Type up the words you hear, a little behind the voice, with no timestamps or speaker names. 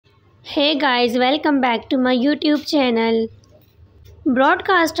Hey guys, welcome back to my YouTube channel.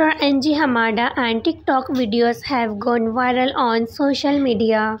 Broadcaster Angie Hamada and TikTok videos have gone viral on social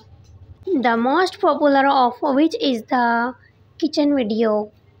media. The most popular of which is the kitchen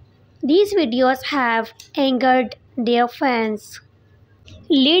video. These videos have angered their fans,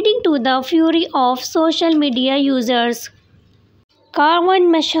 leading to the fury of social media users. Kروان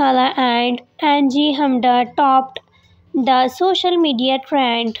and Angie Hamada topped the social media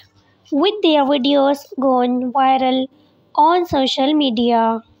trend, with their videos gone viral on social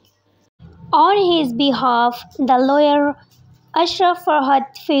media. On his behalf, the lawyer Ashraf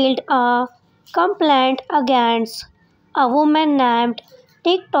Farhad filed a complaint against a woman named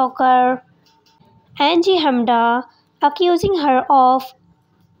TikToker Angie Hamada, accusing her of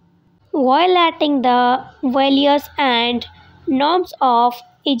violating the values and norms of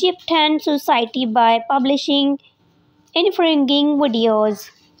Egyptian society by publishing infringing videos.